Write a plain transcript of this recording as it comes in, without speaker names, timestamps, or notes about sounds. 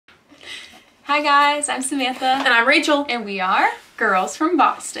Hi guys, I'm Samantha. And I'm Rachel. And we are Girls from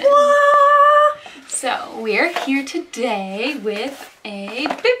Boston. So we're here today with a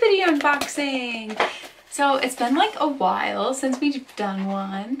Bibbidi unboxing. So it's been like a while since we've done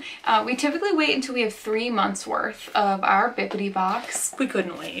one. We typically wait until we have 3 months worth of our Bibbidi box. We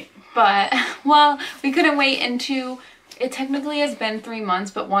couldn't wait. But, well, we couldn't wait into... It technically has been 3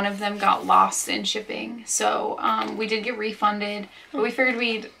 months, but one of them got lost in shipping. So we did get refunded, but we figured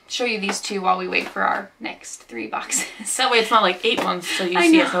we'd show you these two while we wait for our next 3 boxes. That way it's not like 8 months till you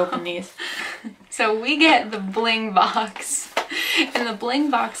see us open these. So we get the Bling box. And the Bling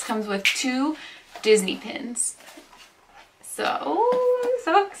box comes with 2 Disney pins. So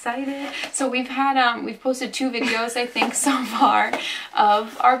excited. So we've had, we've posted 2 videos, I think, so far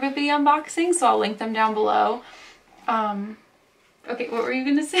of our Bibbidi unboxing. So I'll link them down below. Okay, what were you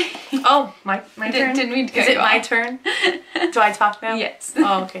gonna say? Oh, my turn? Didn't mean to cut Is it you my off. turn? Do I talk now? Yes.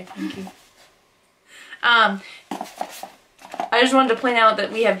 Oh, okay, thank you. I just wanted to point out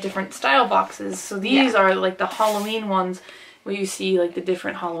that we have different style boxes. So these are like the Halloween ones where you see like the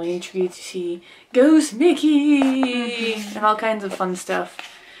different Halloween treats. You see Ghost Mickey and all kinds of fun stuff.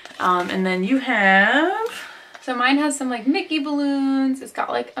 And then you have... So mine has some like Mickey balloons. It's got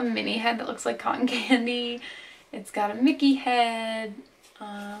like a mini head that looks like cotton candy. It's got a Mickey head.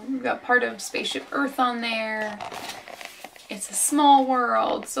 We've got part of Spaceship Earth on there. It's a Small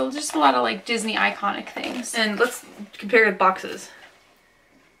World. So just a lot of like Disney iconic things. And let's compare the boxes.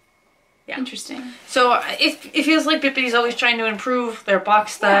 Yeah. Interesting. So it feels like Bibbidi's always trying to improve their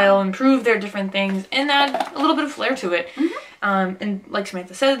box style, improve their different things, and add a little bit of flair to it. And like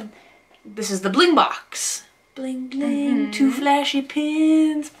Samantha said, this is the Bling box. Bling bling, 2 flashy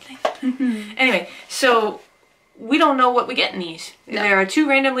pins. Bling. Anyway, so we don't know what we get in these. No. There are 2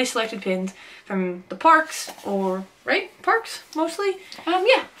 randomly selected pins from the parks, or parks mostly.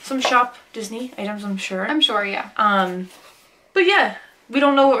 Yeah, some shop Disney items, I'm sure. I'm sure, yeah. But yeah, we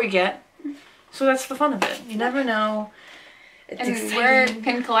don't know what we get, so that's the fun of it. You never know. It's exciting. We're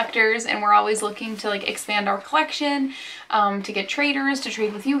pin collectors, and we're always looking to like expand our collection, to get traders to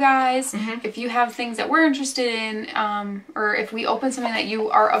trade with you guys. If you have things that we're interested in, or if we open something that you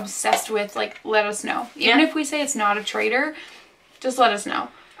are obsessed with, like let us know. Even if we say it's not a trader, just let us know.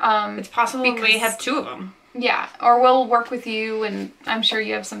 It's possible we have 2 of them. Yeah, or we'll work with you, and I'm sure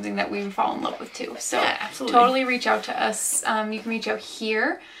you have something that we would fall in love with too. So yeah, absolutely. Totally reach out to us. You can reach out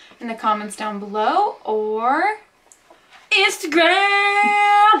here in the comments down below, or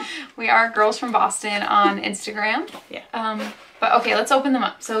Instagram! We are Girls from Boston on Instagram. Yeah. But okay, let's open them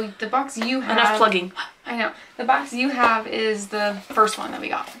up. So the box you have... Enough plugging. I know. The box you have is the first one that we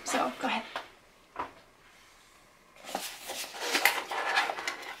got. So go ahead.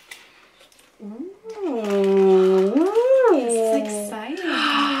 Ooh. This is exciting.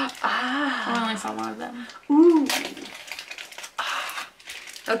 I only saw one of them. Ooh.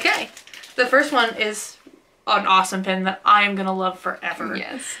 Okay. The first one is an awesome pin that I am gonna love forever.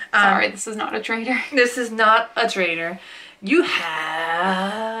 Yes. Sorry, this is not a trader. This is not a trader. You have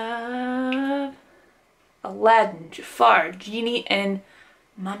Aladdin, Jafar, Genie, and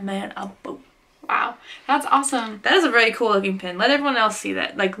my man Abu. Wow, that's awesome. That is a very cool looking pin. Let everyone else see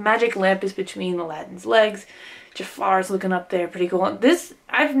that. Like, magic lamp is between Aladdin's legs. Jafar's looking up there, pretty cool. This,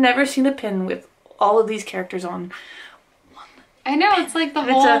 I've never seen a pin with all of these characters on. I know, it's like the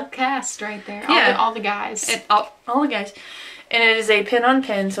whole cast right there. Yeah. All the guys. And all the guys. And it is a pin on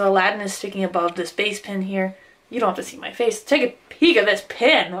pin, so Aladdin is sticking above this base pin here. You don't have to see my face. Take a peek at this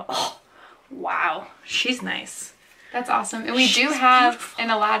pin. Oh, wow. She's nice. That's awesome. And we do have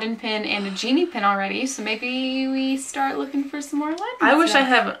an Aladdin pin and a Genie pin already, so maybe we start looking for some more Aladdin I wish stuff. I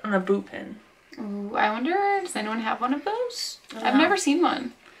had an Abu pin. Ooh, I wonder, does anyone have one of those? I've never seen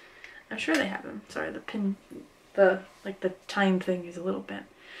one. I'm sure they have them. Sorry, the pin, the time thing is a little bent.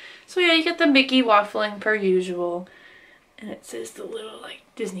 So yeah, you get the Mickey waffling per usual. And it says the little, like,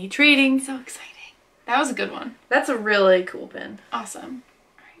 Disney trading. So exciting. That was a good one. That's a really cool pin. Awesome.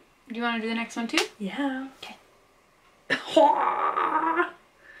 All right. Do you want to do the next one too? Yeah. Okay.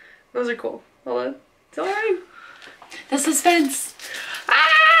 Those are cool. Hold on. It's alright. The suspense.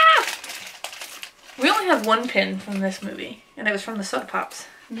 Ah! We only have 1 pin from this movie, and it was from the Soda Pops.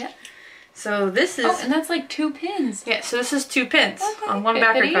 Yep. So this is... Oh, and that's like 2 pins. Yeah, so this is 2 pins on 1 Bibbidi.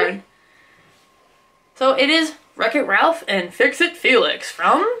 backer card. So it is Wreck-It Ralph and Fix-It Felix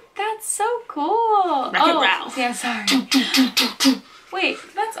from... That's so cool. Wreck-It Ralph. Yeah, sorry. Wait,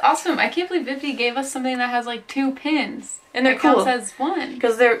 that's awesome. I can't believe Bibbidi gave us something that has like 2 pins. And they're It cool. counts as 1.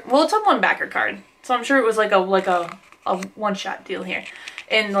 Because they're... Well, it's on 1 backer card. So I'm sure it was like a one-shot deal here.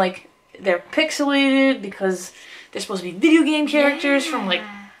 And like, they're pixelated because they're supposed to be video game characters from like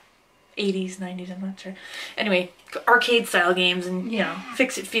 80s, 90s, I'm not sure. Anyway, arcade style games and, you know,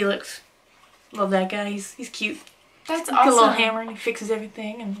 Fix It Felix. Love that guy. He's cute. That's He's awesome. got a little hammer and he fixes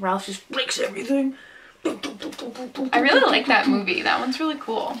everything and Ralph just breaks everything. I really like that movie. That one's really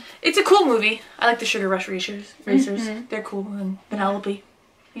cool. It's a cool movie. I like the Sugar Rush racers. They're cool. And Penelope.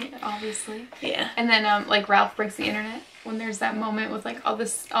 Yeah, obviously. Yeah. And then like Ralph breaks the internet when there's that moment with like all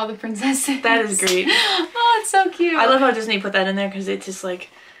the princesses. That is great. Oh, it's so cute. I love how Disney put that in there because it's just like,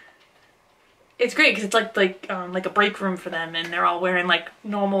 it's great because it's like a break room for them and they're all wearing like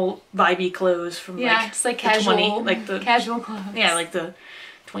normal vibey clothes from just like casual, casual clothes. Yeah, like the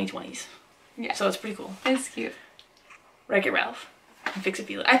 2020s. Yeah. So it's pretty cool. It's cute. Wreck-It Ralph. And Fix It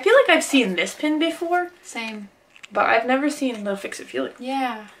Felix. I feel like I've seen this pin before. Same. But I've never seen the Fix It Felix.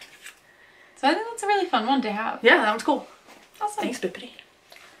 Yeah. So I think that's a really fun one to have. Yeah, that one's cool. Awesome. Thanks, Bibbidi.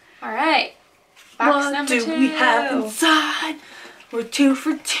 Alright. Box what number 2. What do we have inside? We're 2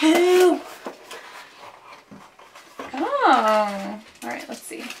 for 2. Oh. Alright, let's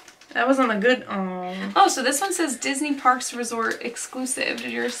see. That wasn't a good... Oh, so this one says Disney Parks Resort exclusive.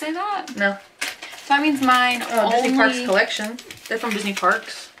 Did yours say that? No. So that means mine only... Disney Parks Collection. They're from Disney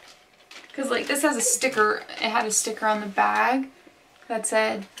Parks. Because like this has a sticker. It had a sticker on the bag that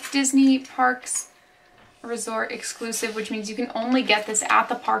said Disney Parks Resort exclusive, which means you can only get this at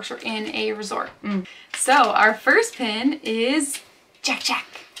the parks or in a resort. So our first pin is Jack Jack.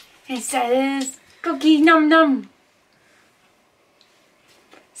 It says Cookie Num Num.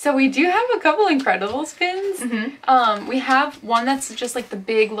 So we do have a couple Incredibles pins. We have one that's just like the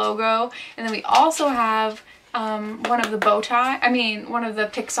big logo, and then we also have one of the one of the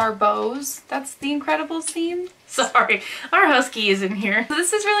Pixar bows. That's the Incredibles theme. Sorry, our husky is in here. So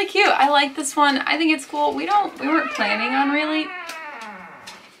this is really cute. I like this one. I think it's cool. We weren't planning on really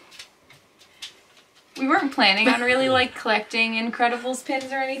like collecting Incredibles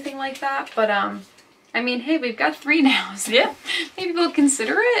pins or anything like that, but I mean, hey, we've got 3 now, so yeah, maybe we'll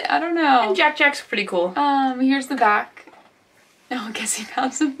consider it. I don't know. And Jack Jack's pretty cool. Here's the back. Oh, I guess he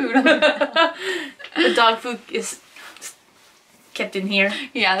found some food on the The dog food is kept in here.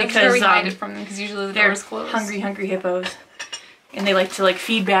 Yeah, that's where we hide it from them because usually the door's closed. Hungry hippos. And they like to like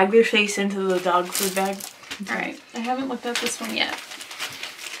feed bag their face into the dog food bag. Alright, I haven't looked at this one yet.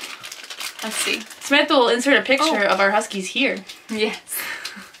 Let's see. Samantha will insert a picture of our huskies here. Yes.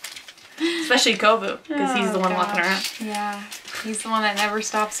 Especially Kovu, because he's the one walking around. Yeah, he's the one that never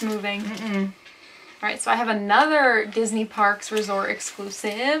stops moving. Alright, so I have another Disney Parks Resort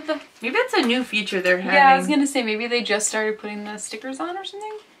exclusive. Maybe that's a new feature they're having. Yeah, I was gonna say, maybe they just started putting the stickers on or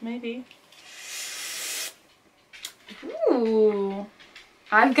something? Maybe. Ooh.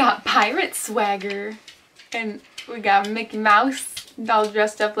 I've got pirate swagger. And we got Mickey Mouse all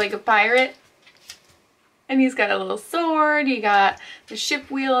dressed up like a pirate. And he's got a little sword, you got the ship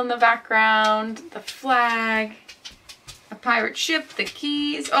wheel in the background, the flag, a pirate ship, the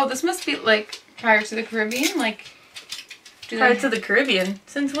keys. Oh, this must be like Pirates of the Caribbean, like... Pirates of the Caribbean?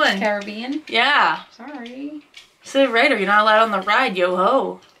 Since when? Caribbean? Yeah. Sorry. So right, or you're not allowed on the ride,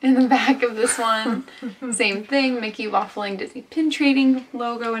 yo-ho. In the back of this one, same thing, Mickey waffling Disney pin trading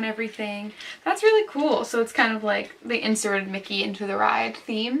logo and everything. That's really cool. So it's kind of like they inserted Mickey into the ride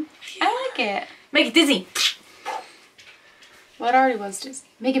theme. Yeah. I like it. Make it Disney. Well, it already was Disney.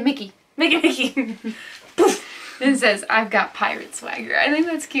 Make it Mickey. Make it Mickey. It says, I've got pirate swagger. I think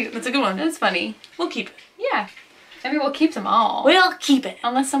that's cute. That's a good one. That's funny. We'll keep it. Yeah. I mean, we'll keep them all. We'll keep it.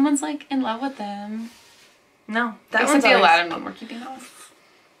 Unless someone's like in love with them. No, that one's the Aladdin one we're keeping off.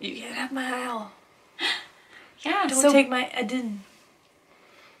 You can't have my owl. Yeah, Don't take my Adin.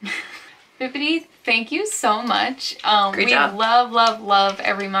 Bibbidi, thank you so much. Great job. We love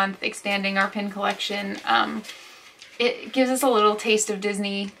every month expanding our pin collection. It gives us a little taste of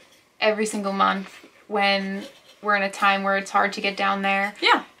Disney every single month when we're in a time where it's hard to get down there.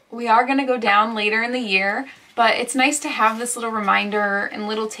 Yeah. We are going to go down later in the year, but it's nice to have this little reminder and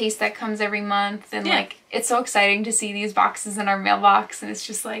little taste that comes every month. And like, it's so exciting to see these boxes in our mailbox, and it's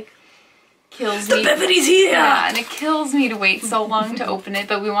just like, kills me. Bibbidi's here! Yeah, and it kills me to wait so long to open it,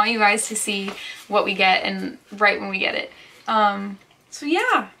 but we want you guys to see what we get and right when we get it. So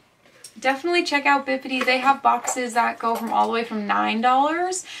yeah, definitely check out Bibbidi. They have boxes that go from all the way from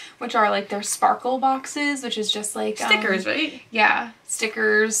 $9, which are like their sparkle boxes, which is just like stickers, right? Yeah,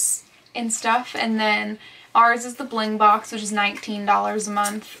 stickers and stuff. And then ours is the Bling box, which is $19 a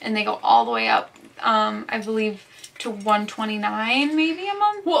month, and they go all the way up, I believe, to $129 maybe a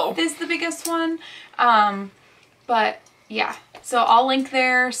month. Whoa. Is the biggest one. But yeah, So I'll link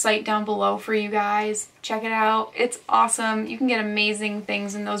their site down below for you guys. Check it out. It's awesome. You can get amazing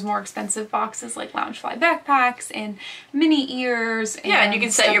things in those more expensive boxes like Loungefly backpacks and mini ears. And you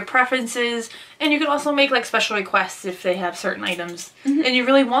can set your preferences, and you can also make like special requests if they have certain items and you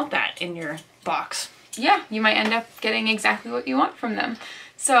really want that in your box. Yeah, you might end up getting exactly what you want from them.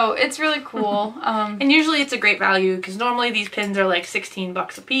 So it's really cool. And usually it's a great value because normally these pins are like 16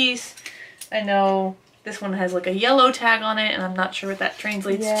 bucks a piece. I know this one has like a yellow tag on it, and I'm not sure what that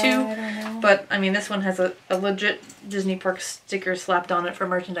translates to. I don't know. But I mean, this one has a legit Disney Park sticker slapped on it for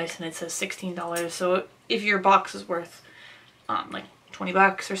merchandise, and it says $16. So if your box is worth like 20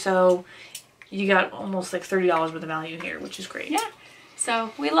 bucks or so, you got almost like $30 worth of value here, which is great. Yeah.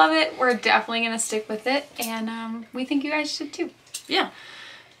 So we love it. We're definitely going to stick with it, and we think you guys should too. Yeah.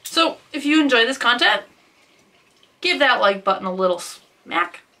 So if you enjoy this content, give that like button a little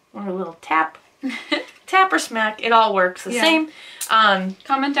smack or a little tap. Tap or smack, it all works the same.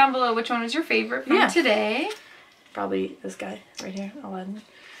 Comment down below which one was your favorite from today. Probably this guy right here, Aladdin.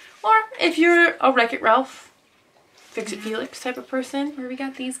 Or if you're a Wreck-It Ralph, Fix-It Felix type of person. Where we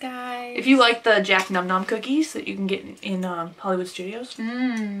got these guys. If you like the Jack Num Num cookies that you can get in Hollywood Studios.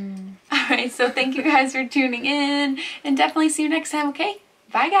 Alright, so thank you guys for tuning in, and definitely see you next time, okay?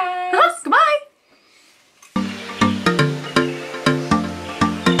 Bye guys! Goodbye!